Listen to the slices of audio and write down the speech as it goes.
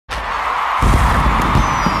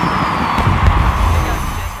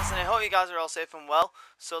guys are all safe and well.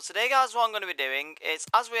 So today guys, what I'm going to be doing is,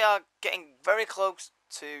 as we are getting very close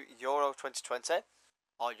to Euro 2020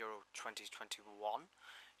 or Euro 2021,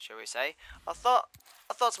 shall we say, I thought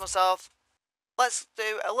to myself, let's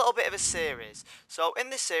do a little bit of a series. So in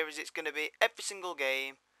this series it's going to be every single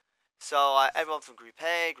game, so everyone from Group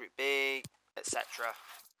A, Group B, etc.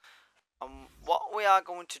 And what we are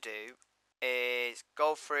going to do is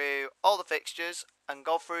go through all the fixtures and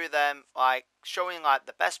go through them, like showing like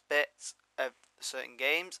the best bits of certain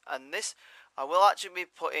games. And this, I will actually be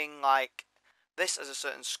putting like this as a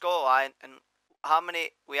certain scoreline and how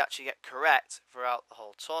many we actually get correct throughout the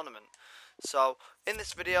whole tournament. So in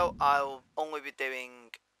this video I will only be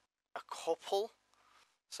doing a couple.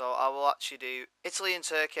 So I will actually do Italy and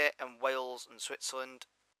Turkey and Wales and Switzerland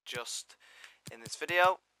just in this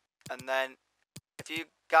video. And then if you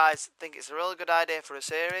guys think it's a really good idea for a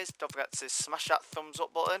series, don't forget to smash that thumbs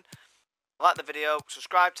up button, like the video,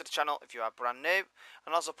 subscribe to the channel if you are brand new,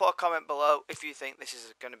 and also put a comment below if you think this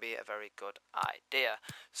is going to be a very good idea.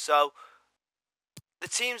 So the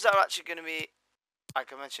teams that are actually going to be,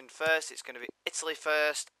 like I mentioned first, it's going to be Italy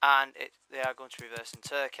first, and they are going to be versing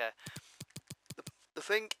Turkey. The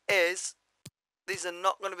thing is, these are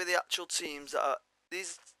not going to be the actual teams that are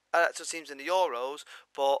actual teams in the Euros,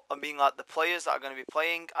 but I mean like the players that are going to be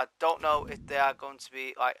playing, I don't know if they are going to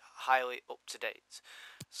be like highly up to date.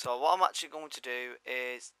 So what I'm actually going to do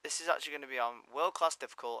is, this is actually going to be on world class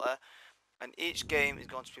difficulty, and each game is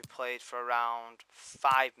going to be played for around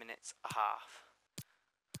 5 minutes a half.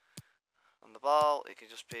 On the ball, it can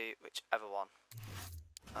just be whichever one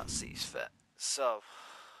that sees fit. So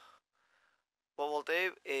what we'll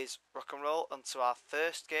do is rock and roll onto our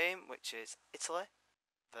first game, which is Italy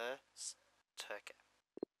versus Turkey.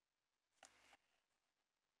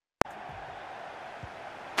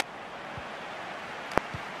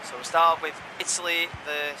 So we'll start with Italy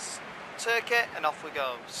versus Turkey, and off we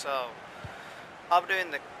go. So I'll be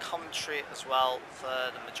doing the commentary as well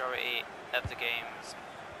for the majority of the games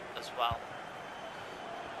as well.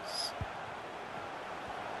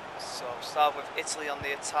 So we'll start with Italy on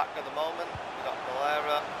the attack at the moment. We've got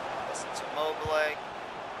Valera, listen to Mobile.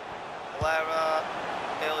 Valera,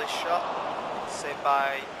 early shot, saved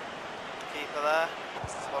by the keeper there.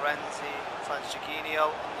 Florenzi finds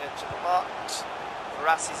Jorginho on the edge of the box.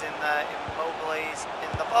 Verratti's in there, Immobile's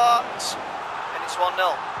in the box, and it's 1-0.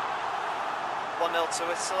 1-0 to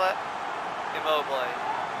Italy. Immobile.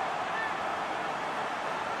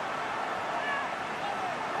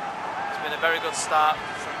 It's been a very good start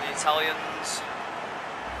from the Italians.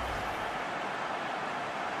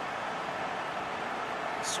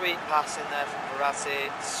 Sweet pass in there from Verratti,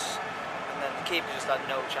 and then the keeper just had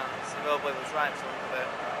no chance. Immobile was right in front of it.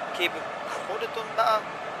 The keeper could have done better,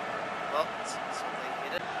 but something he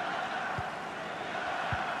did.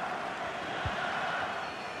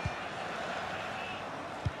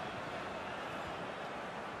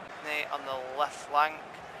 On the left flank,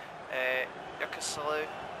 Yokosalu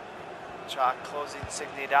try to close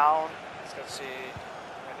Insigne down. He's got to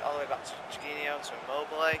went all the way back to Jorginho to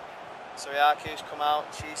Immobile. So Yaku's come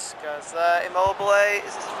out, Chisca's there, Immobile,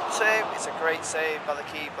 is this for two? It's a great save by the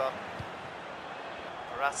keeper.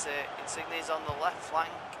 Verratti, Insigne's on the left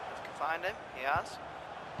flank, if you can find him, he has.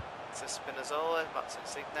 To Spinazzola, back to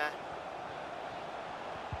Insigne.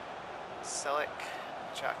 Selic,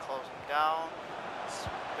 try to close him down.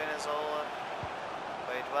 Spinazzola,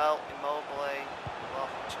 played well, Immobile, well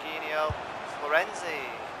from Jorginho. Florenzi,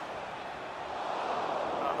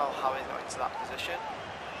 I don't know how he got into that position,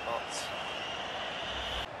 but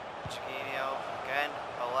Jorginho again,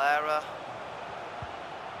 Valera,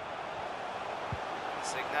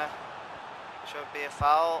 Insigne, should be a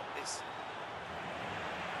foul. It's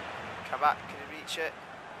Kabak, can he reach it?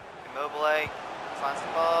 Immobile finds the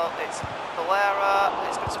ball, it's Valera,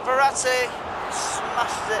 it's got to Verratti,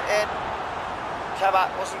 smashes it in.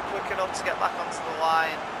 Kabak wasn't quick enough to get back onto the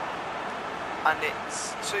line, and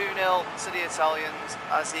it's 2-0 to the Italians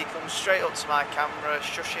as he comes straight up to my camera,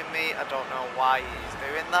 shushing me. I don't know why he's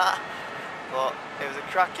doing that, but it was a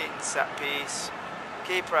cracking set piece.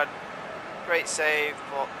 Keeper had great save,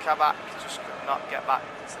 but Kabak just could not get back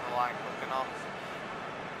into the line quick enough.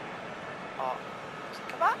 Oh, was it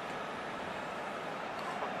Kabak?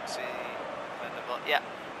 Couldn't see. Yeah,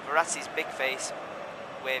 Verratti's big face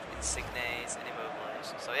with Insigne's and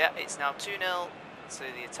Immobile's. So yeah, it's now 2-0 to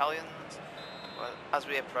the Italians as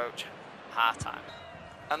we approach half-time.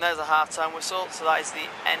 And there's a half-time whistle, so that is the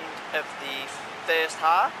end of the first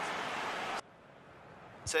half.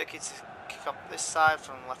 Turkey to kick up this side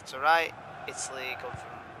from left to right, Italy go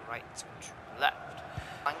from right to left.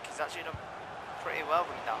 Flank is actually done pretty well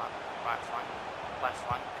bringing down that right flank, left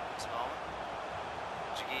flank. this moment.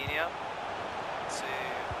 Jorginho to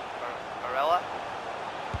Barella.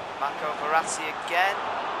 Marco Verratti again.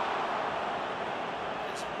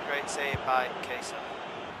 It's a great save by Queso.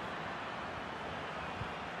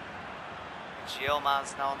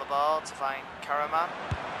 Gilman's now on the ball to find Karaman.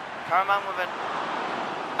 Karaman with an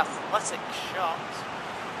athletic shot.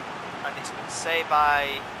 And it's been saved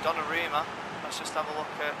by Donnarumma. Let's just have a look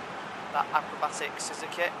at that acrobatic scissor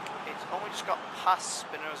kick. It's only just got past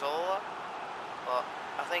Spinazzola. But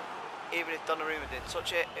I think even if Donnarumma didn't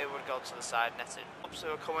touch it, it would go to the side netting. Ups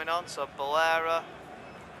are coming on, so Balera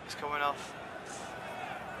is coming off.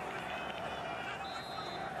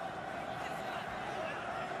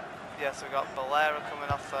 Yeah, so we've got Balera coming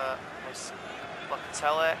off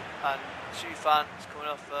Locatelli, and Shufan is coming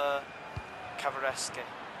off Cavareschi.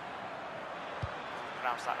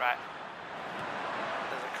 Pronounce that right.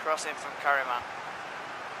 There's a cross in from Karaman.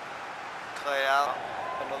 Clear out.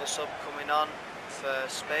 Another sub coming on for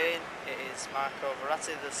Spain. It is Marco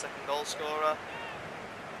Verratti, the second goal scorer,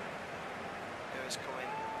 who is coming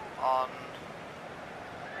on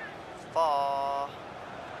for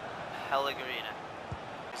Pellegrini.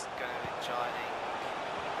 He's going to be joining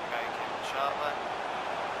American shortly,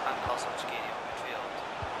 and also Jorginho in midfield.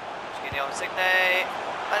 Jorginho Insigne,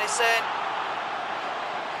 and it's in.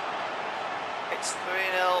 It's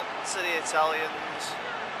 3-0 to the Italians.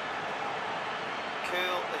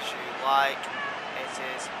 Cool as you like. It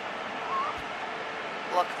is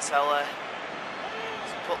Locatelli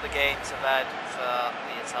to put the game to bed for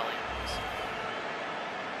the Italians.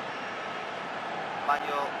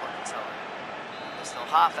 Manuel Locatelli. There's still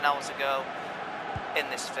half an hour to go in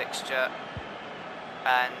this fixture,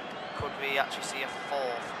 and could we actually see a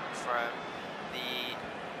fourth from the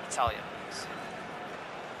Italians?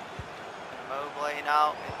 Immobile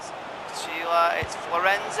now, it's Sheila, it's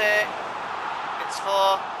Florenzi, it's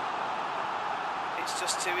 4. It's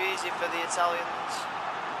just too easy for the Italians,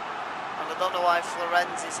 and I don't know why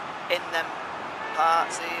Florenzi's in them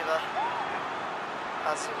parts either.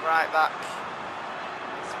 As a right back,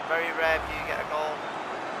 it's very rare if you get a goal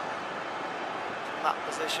from that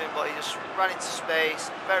position, but he just ran into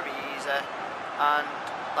space, very easy, and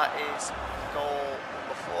that is goal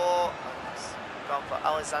number 4, and it's gone for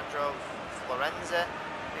Alessandro Florenzi,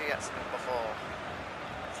 who gets number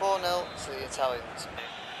 4. 4-0 to the Italians.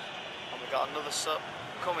 And we've got another sub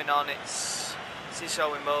coming on, it's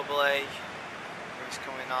Ciccio Immobile, who's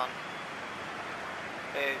coming on.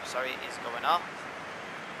 He's going off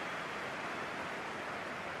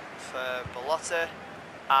for Belotti,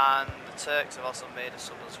 and the Turks have also made a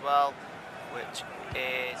sub as well, which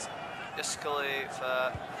is Iskalu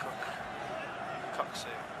for Koksu.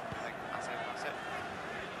 I think that's it.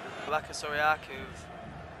 Rebecca Soriaku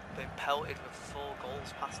who've been pelted with 4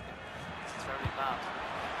 goals past him. This is very bad.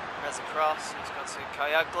 There's a cross, it's gone to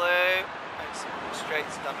Kayaglu, and it's straight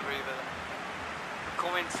to Donnarumma.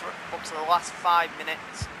 Coming up to the last 5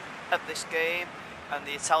 minutes of this game, and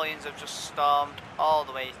the Italians have just stormed all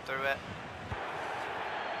the way through it.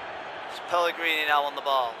 It's Pellegrini now on the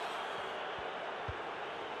ball.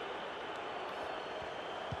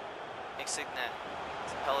 Insigne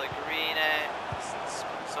to Pellegrini,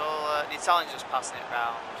 Spinazzola. The Italians just passing it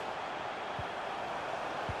round.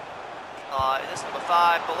 This number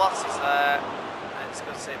 5, Belotti's there, and it's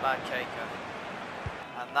good to see by Keiko.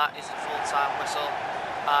 And that is a full-time whistle,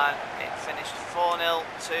 and it finished 4-0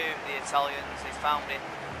 to the Italians. They found it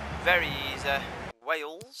very easy.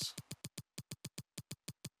 Wales.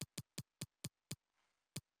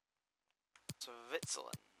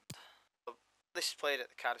 Switzerland. This is played at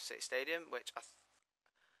the Cardiff City Stadium, which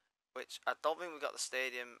I don't think we got the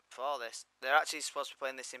stadium for this. They're actually supposed to be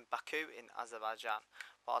playing this in Baku in Azerbaijan,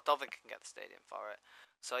 but I don't think I can get the stadium for it.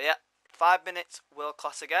 So yeah, 5 minutes world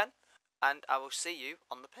class again, and I will see you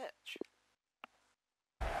on the pitch.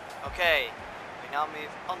 Okay, we now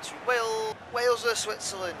move on to Wales versus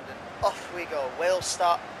Switzerland, and off we go. Wales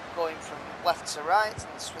start going from left to right,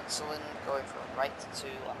 and Switzerland going from right to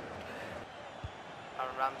left.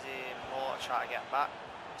 Aaron Ramsey and Moore try to get back,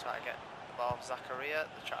 try to get the ball from Zakaria.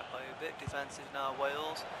 They try to play a bit defensive now,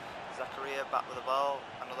 Wales. Zakaria back with the ball,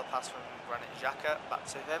 another pass from Granit Xhaka, back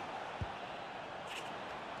to him.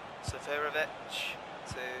 Seferovic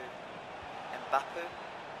to Mbappé,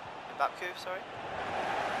 sorry.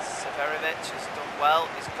 Seferovic has done well,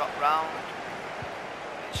 he's got round.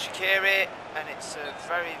 It's Shaqiri, and it's a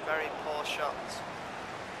very, very poor shot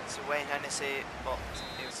to Wayne Hennessy, but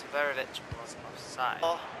Seferovic wasn't offside.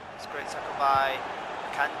 It's a great tackle by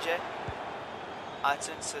Kanji.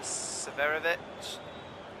 Aiton to Seferovic.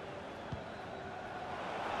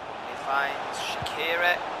 He finds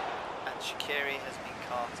Shaqiri, and Shaqiri has been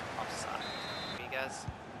caught offside. Rodriguez.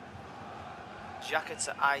 Xhaka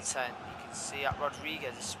to I-10. You can see that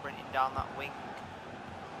Rodriguez is sprinting down that wing.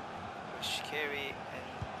 With Shaqiri and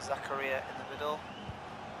Zakaria in the middle.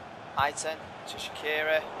 I-10 to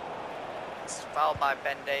Shaqiri. It's fouled by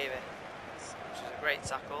Ben Davies, which is a great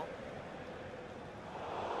tackle.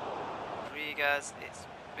 Rodriguez, it's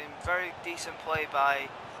been very decent play by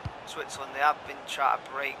Switzerland. They have been trying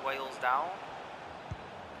to break Wales down.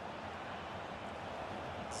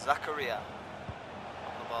 Zakaria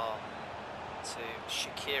on the ball to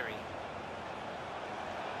Shaqiri.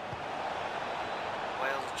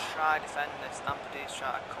 Wales try to defend this. Ampadu's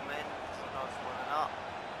trying to come in. I don't know if he will or not.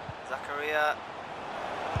 Zakaria.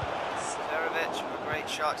 Severovic with a great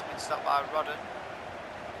shot. It's been stopped by Rodden.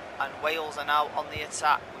 And Wales are now on the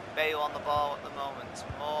attack with Bale on the ball at the moment.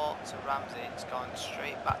 More to Ramsey. It's going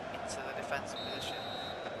straight back into the defensive position.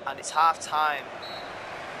 And it's half time.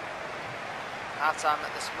 Half time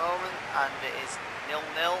at this moment, and it is 0-0.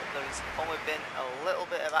 There has only been a little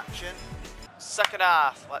bit of action. Second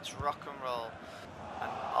half, let's rock and roll. And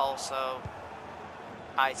also,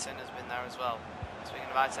 Aiton has been there as well. Speaking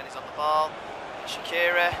of Aiton, he's on the ball.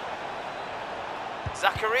 Shaqiri.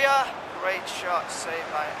 Zakaria. Great shot saved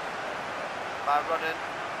by Rodden.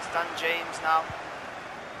 Stan James now.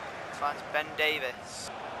 Finds Ben Davies.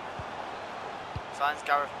 Finds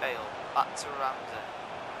Gareth Bale. Back to Ramsey.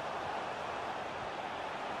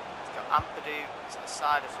 He's got Ampadu to the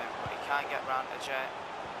side of him, but he can't get round to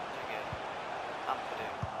Ampadu.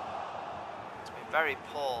 It's been very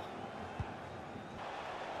poor.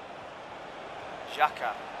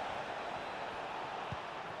 Xhaka.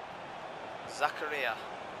 Zakaria.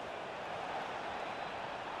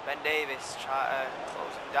 Ben Davies try to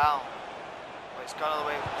close him down. But it's gone all the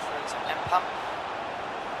way through to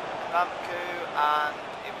Mpamku, and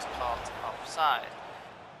it was caught offside.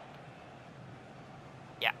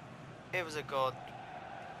 Yeah, it was a good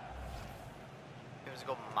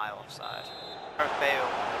mile offside. Bale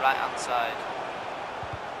on the right hand side.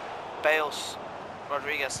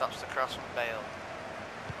 Rodriguez stops the cross from Bale.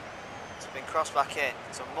 It's been crossed back in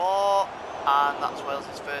to Moore, and that's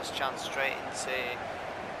Wales' first chance straight into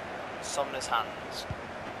Sumner's hands.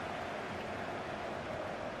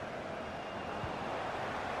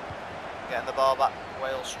 Getting the ball back,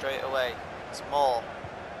 Wales straight away. It's Moore.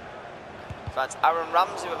 Finds Aaron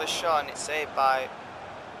Ramsey with a shot, and it's saved by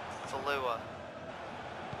Falua.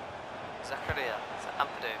 Zakaria to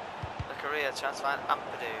Ampadu. Zakaria trying to find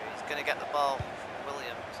Ampadu. He's going to get the ball from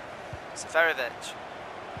Williams. Seferovic.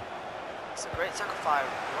 It's a great tackle by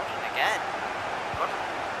Rodden again. Rodden,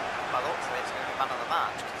 by the looks of it, is going to be man of the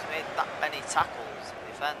match because he's made that many tackles in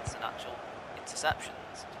defence and actual interceptions.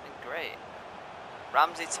 It's been great.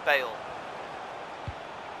 Ramsey to Bale.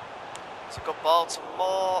 It's a good ball to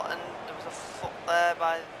Moore, and there was a foot there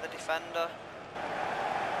by the defender.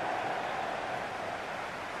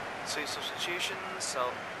 Two substitutions, so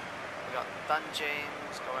we got Dan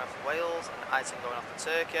James going off for Wales and Aiton going off for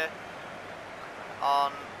Turkey.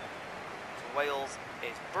 On for Wales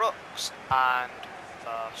is Brooks, and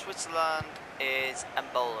for Switzerland is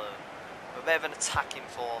Embolo. A bit of an attacking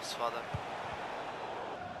force for them.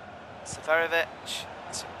 Seferovic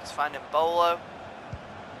to find Embolo.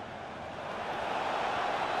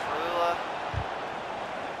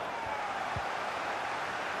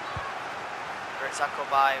 Great tackle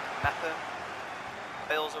by Mepham.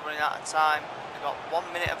 Bales are running out of time. They've got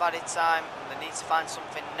 1 minute of added time, and they need to find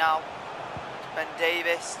something now. Ben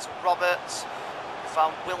Davies to Roberts. They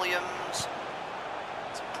found Williams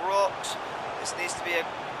to Brooks. This needs to be a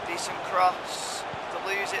decent cross. If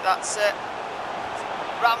they lose it, that's it.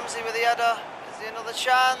 Ramsey with the header. Is there another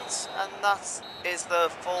chance? And that is the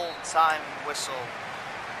full-time whistle.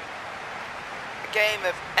 A game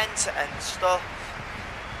of end-to-end stuff.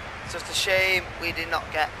 It's just a shame we did not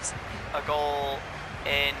get a goal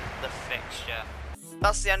in the fixture.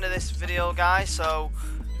 That's the end of this video, guys. So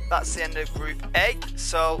that's the end of Group A.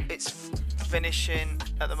 So it's finishing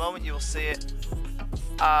at the moment. You'll see it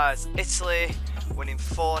as Italy winning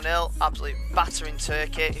 4-0, absolutely battering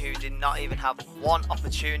Turkey, who did not even have one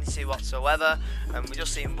opportunity whatsoever. And we're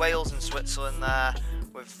just seeing Wales and Switzerland there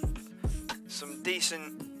with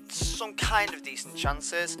some kind of decent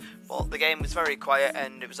chances, but the game was very quiet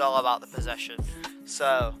and it was all about the possession.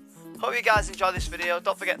 So hope you guys enjoyed this video.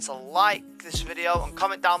 Don't forget to like this video and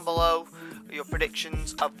comment down below your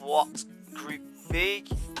predictions of what Group B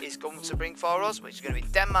is going to bring for us, which is going to be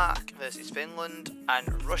Denmark versus Finland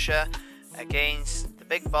and Russia against the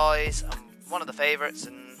big boys and one of the favourites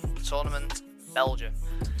in the tournament, Belgium.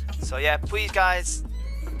 So yeah, please guys,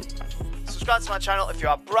 subscribe to my channel if you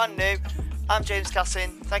are brand new, I'm James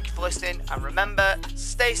Cassin. Thank you for listening, and remember,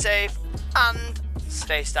 stay safe and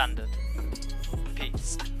stay standard.